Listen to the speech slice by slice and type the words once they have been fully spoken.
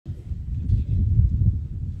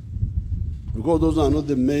because those are not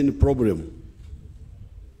the main problem.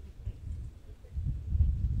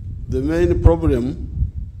 The main problem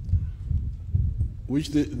which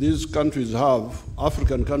these countries have,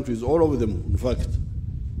 African countries, all of them, in fact,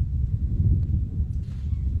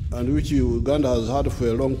 and which Uganda has had for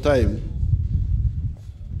a long time,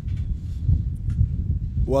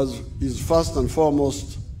 is first and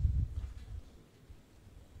foremost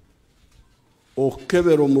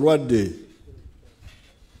okukebera omulwadde,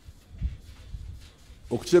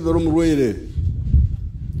 okukebera omulwaire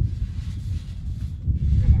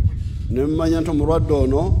ne mmanya nti omulwadde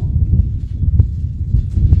ono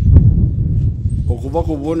okuva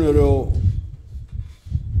ku bubonero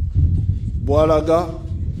bw'alaga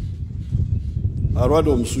alwadde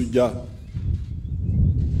omusujja,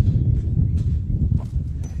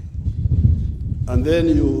 and then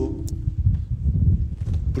you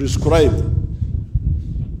prescribe.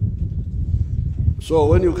 So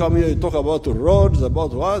when you come here, you talk about roads,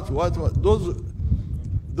 about what?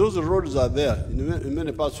 Those roads are there in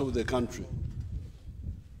many parts of the country.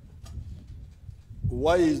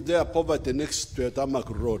 Why is there poverty next to a tarmac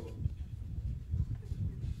road?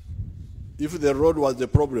 If the road was the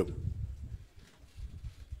problem.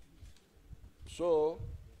 So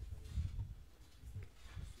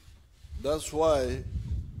that's why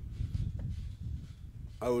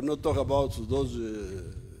I will not talk about those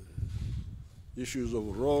issues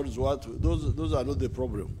of roads. Those are not the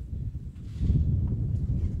problem.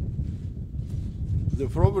 The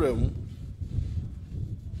problem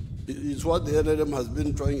is what the NLM has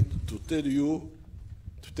been trying to tell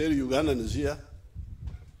Ugandans here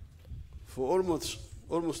for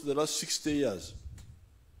almost the last 60 years.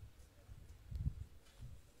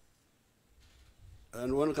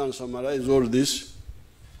 And one can summarize all this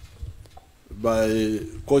by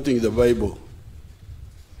quoting the Bible.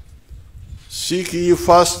 Seek ye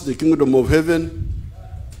first the kingdom of heaven,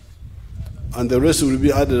 and the rest will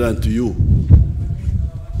be added unto you.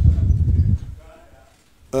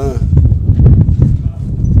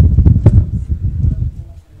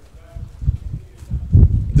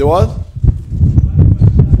 The what?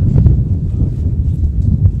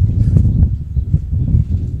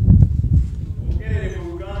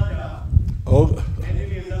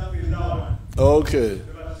 Okay.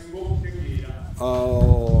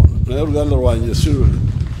 Naye Oluganda lwange siru.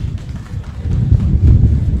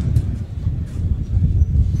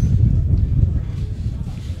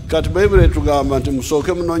 Kati Bayibuli etugamba nti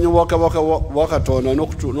musooke munoonye obwakabaka bwa Katonda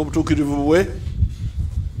n'obutuukirivu bwe,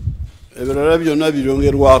 ebirala byonna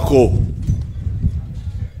biryongerwako.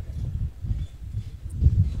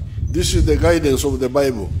 This is the guidance of the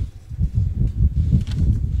Bible.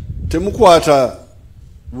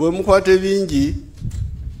 Bwe mukwata ebingi,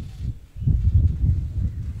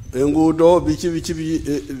 enguudo biki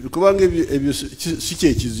kubanga ebyo si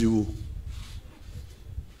kyekizibu.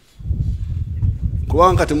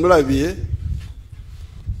 Kubanga kati mulabye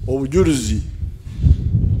obujulizi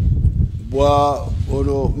bwa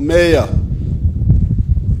meya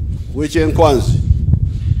w'Ekyenkwanzi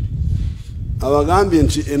abagambye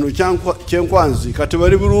nti eno Kyenkwanzi kati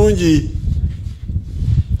bali bulungi,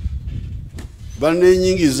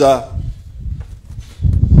 banenyingiza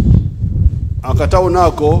akatawuni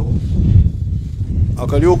ako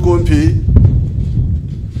akali okumpi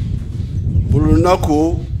buli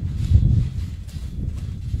lunaku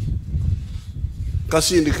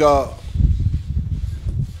kasindika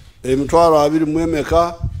emitwalo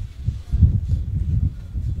 20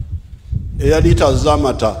 eya lita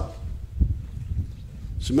z'amata.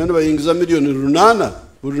 Simene bayingiza milioni 8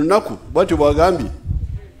 buli lunaku, bwatyo bwagambye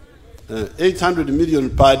 800 million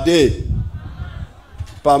per day,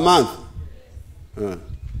 per month.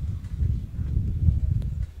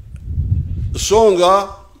 Songa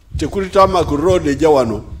tekuli tarmac road ejja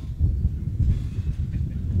wano,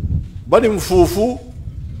 bali mufuufu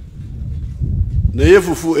naye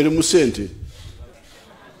efufu eri mu ssente.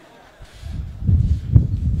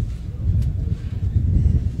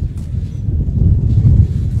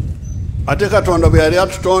 Ate Katonda bwe yali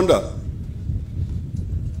atutonda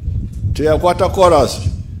teyakwata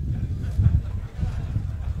korasi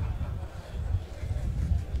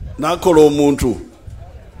n'akola omuntu,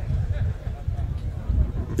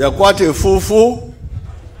 yakwata efuufu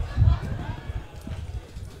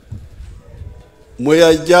mwe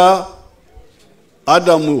yajja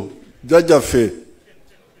Adamu jjajjaffe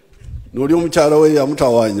n'oli omukyala we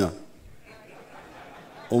yamutawaanya,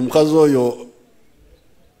 omukazi oyo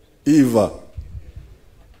Eva.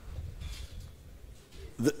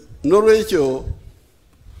 N'olwekyo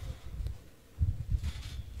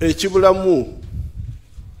ekibulamu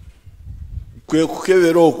kwe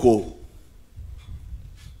kukebera okwo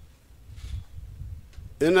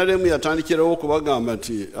NRM yatandikirawo okubagamba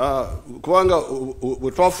nti kubanga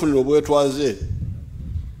bwe twafunira obwetwaze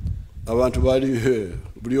abantu bali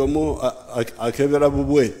buli omu akebera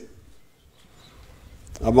bubwe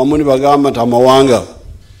abamu ne bagamba nti amawanga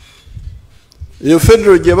iyo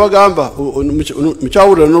federal gye bagamba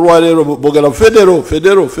mukyawulira n'olwaleero bogera federal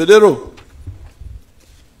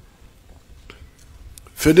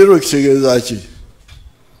kitegeeza ki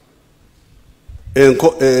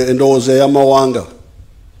endowooza y'amawanga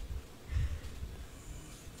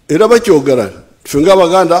era bakyogera ffe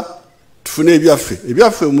ng'Abaganda tufune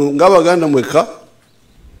ebyaffe ng'Abaganda mwekka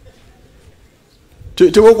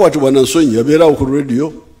tebakwatibwa na nsonyi yabeerawo ku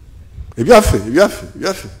radio ebyaffe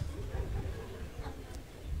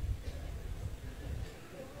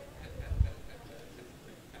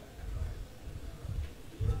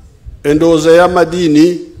endowooza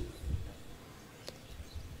y'amadiini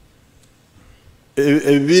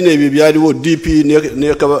ebibiina ebyo byaliwo DP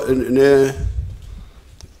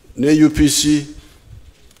ne UPC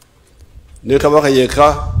ne Kabaka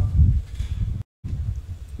yeka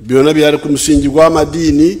byonna byali ku musingi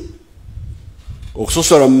gw'amadiini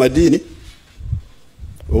okusosola mu madiini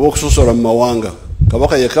oba okusosola mu mawanga.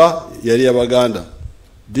 Kabaka yeka yali y'Abaganda,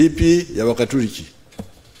 DP y'Abakatuliki,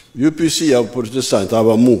 UPC ya Protestant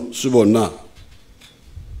abamu si bonna.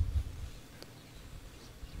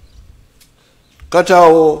 Kati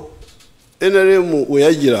awo NRM we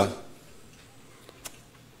yagira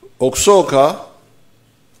okusooka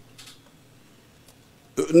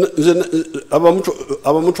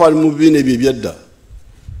abamu twali mu bibiina ebyo ebyadda.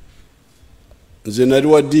 Nze nali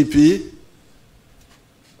wa DP,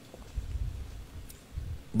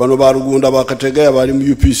 bano ba Rugunda bakategaya bali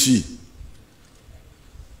mu UPC,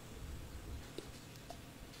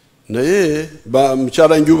 naye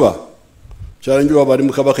mukyala Njuba bali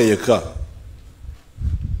mu Kabaka yekka.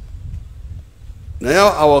 Naye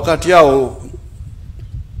awakati awo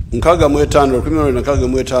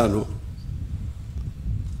 65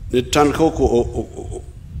 netandika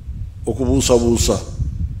okubuusabuusa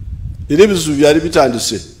era ebizibu byali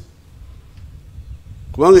bitandise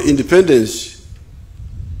kubanga independence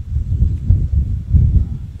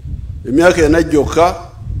emyaka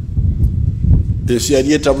enajjoka ensi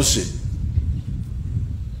yali etabuse,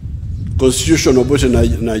 constitution obote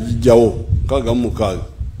najijjawo 66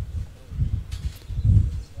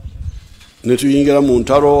 netuyingira mu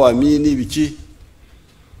ntalo amini biki,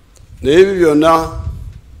 naye ebyo byonna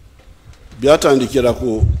byatandikira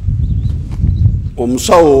ku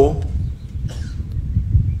omusawo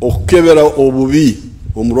okukebera obubi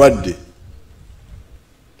omulwadde.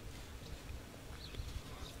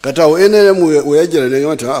 Kati awo NRM weyajira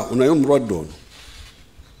negamba nti onaye omulwadde ono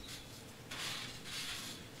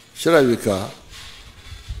kirabika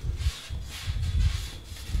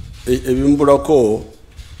ebimbulako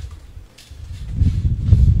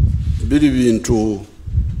biri bintu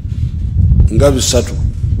nga 3.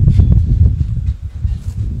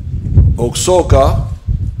 Okusooka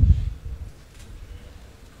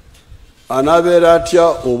anaabeera atya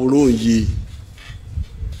obulungi,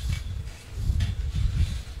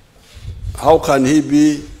 how can he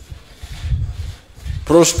be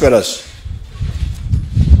prosperous?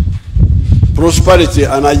 Prosperity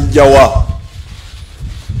anajjawa.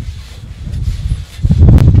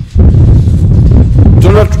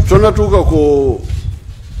 Tonatuuka ku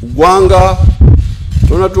gwanga,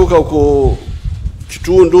 tonatuuka ku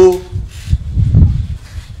kitundu,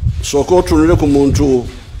 sooka otunule ku muntu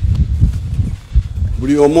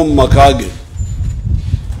buli omu mu maka ge.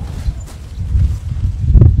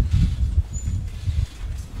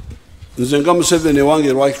 Nze nga Museveni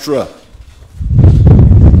wange Lwakitula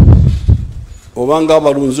obanga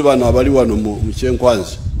abalunzi bano abali wano mu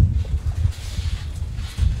Kyenkwanzi,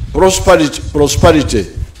 prosperity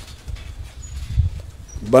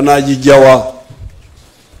banajijjawa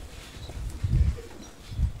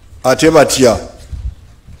ate batya.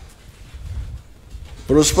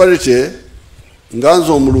 Prosperity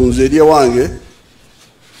nganza omulunzi eri wange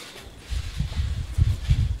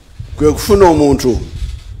kwe kufuna omuntu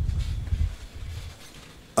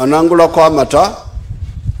anangulako amata,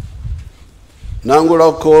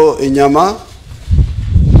 nangulako enyama,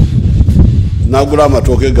 nagula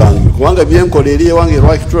amatooke gange, kubanga byenkola eri wange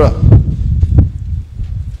Lwakitula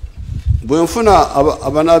bwe nfuna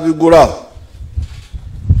abanabigula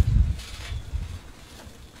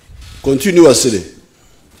continuously,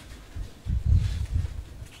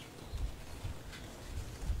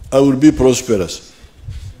 I will be prosperous.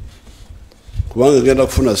 Kubanga genda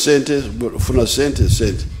kufuna sente.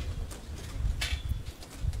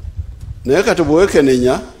 Naye kati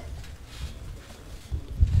bwekenenya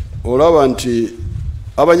olaba nti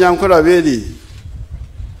abanyankola beeri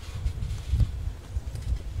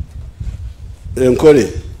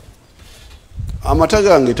enkole amata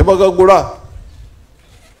gange tebagagula.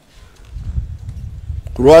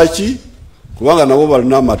 Lwaki? Kubanga nabo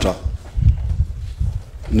balina amata.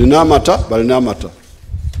 Nina amata, balina amata.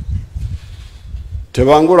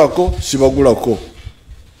 Tebangulako, sibagulako.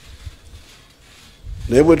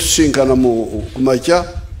 Naye bwe tusinkana ku makya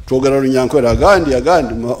twogera Lunyankwera, agandi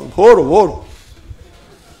horo.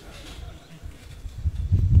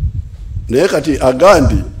 Naye kati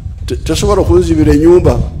agandi tesobola okunzibira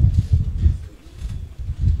ennyumba,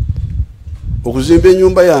 okuzimba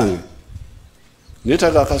ennyumba yange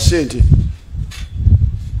neetaga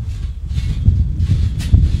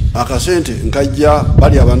akasente nkajja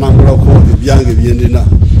bali abanangulako ebyange byendina.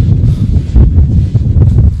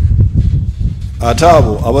 Ate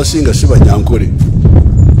abo abasinga si Banyankole.